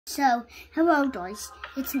So, hello guys,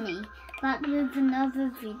 it's me, back with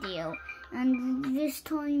another video, and this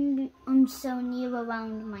time I'm showing you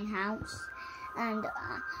around my house, and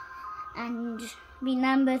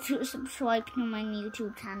remember to subscribe to my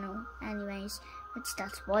YouTube channel. Anyways, let's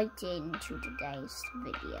get right into today's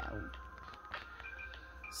video.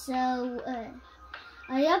 So,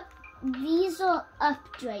 these are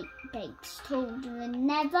updates told the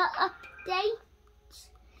never update,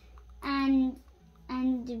 and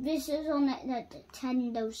this is on the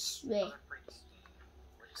Nintendo Switch.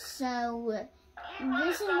 So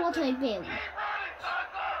this is what I built.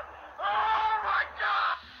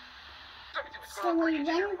 So I went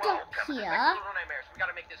up here,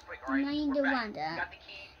 made the ladder,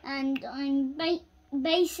 and I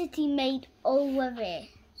basically made all of this,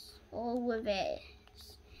 with the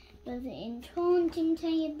enchanting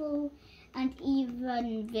table, and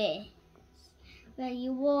even this, where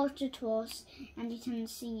you water toss and you can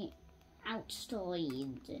see outside,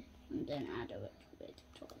 and then add a bit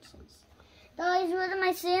of torches. Guys, what am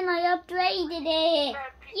I saying? I upgraded it!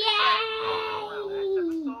 Yay!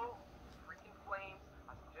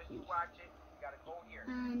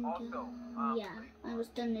 And yeah, I was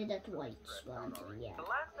done with that white one, so yeah. The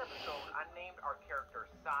last episode, I named our character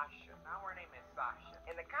Sasha. Now her name is Sasha.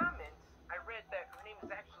 In the comments, I read that her name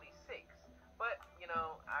is actually Six. But, you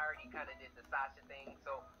know, I already kind of did the Sasha thing,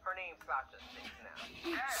 so her name's Sasha 6 now.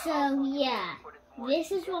 So, yeah,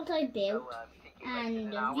 this is what I built,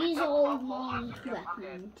 and these are all my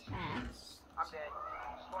weapon tests. I'm dead.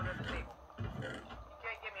 Just go under the table. You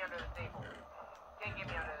can't get me under the table. Can't get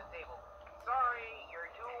me under the table. Sorry,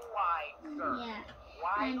 you're too wide, sir. Yeah,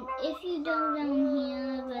 and if you go down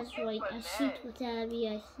here, there's like a secret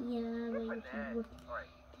area here where you can look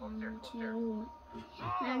down to.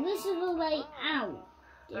 Now this is the way out,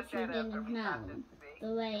 if you didn't know,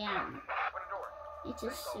 the way out. It's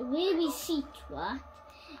a really secret.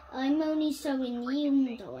 I'm only showing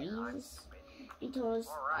you guys because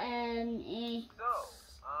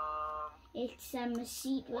it's a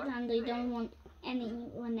secret and I don't want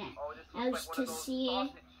anyone else to see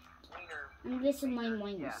it. And this is my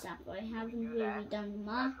mindset. I haven't really done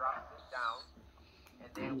much.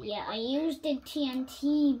 And yeah, I used the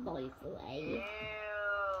TNT by the way.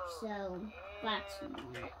 So that's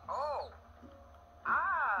nice. Oh,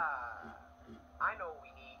 I know what we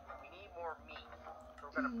need. We need more meat. So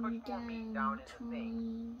we're gonna put more meat down in the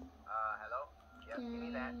thing. Hello? Yep, give me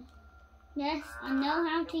that. Yes, I know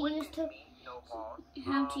how to use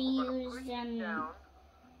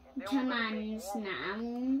commands now.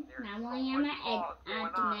 Now I am an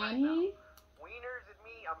admin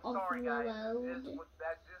of the world.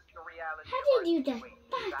 How did you get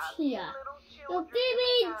back here? Your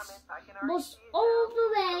village was all the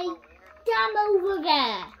way down over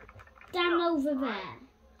there.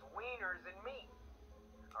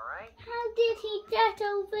 How did he get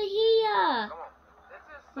over here?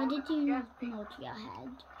 Why did you not nod your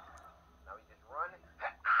head? Now we just run.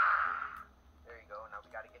 There you go. Now we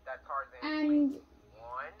gotta get that Tarzan.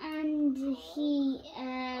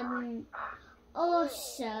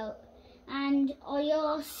 I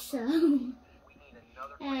also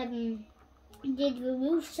did the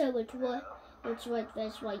roof so it's like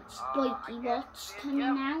there's like spiky rods coming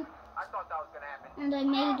out. I thought that was gonna happen. And I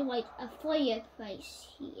made like a fireplace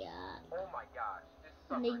here. Oh my gosh.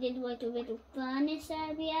 And I did like a little furnace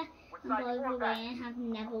area. And by the way, I have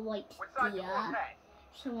never liked here.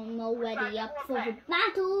 So I'm all ready up for the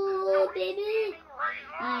battle, baby.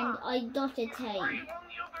 And I got a tape.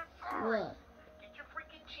 Look.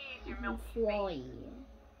 I can fly.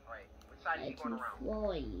 I can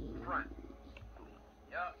fly.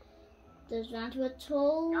 Does that at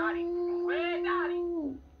all?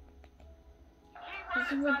 This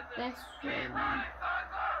is the best thing.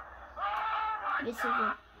 This is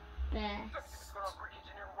the best.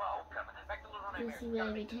 This is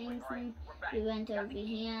where we came from. We went over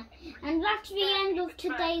here. And that's the end of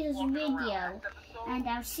today's video. And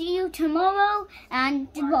I'll see you tomorrow. And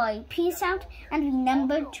goodbye. Peace out. And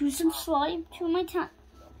remember to subscribe to my channel.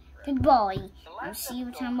 Goodbye. I'll see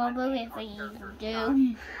you tomorrow if I even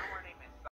do.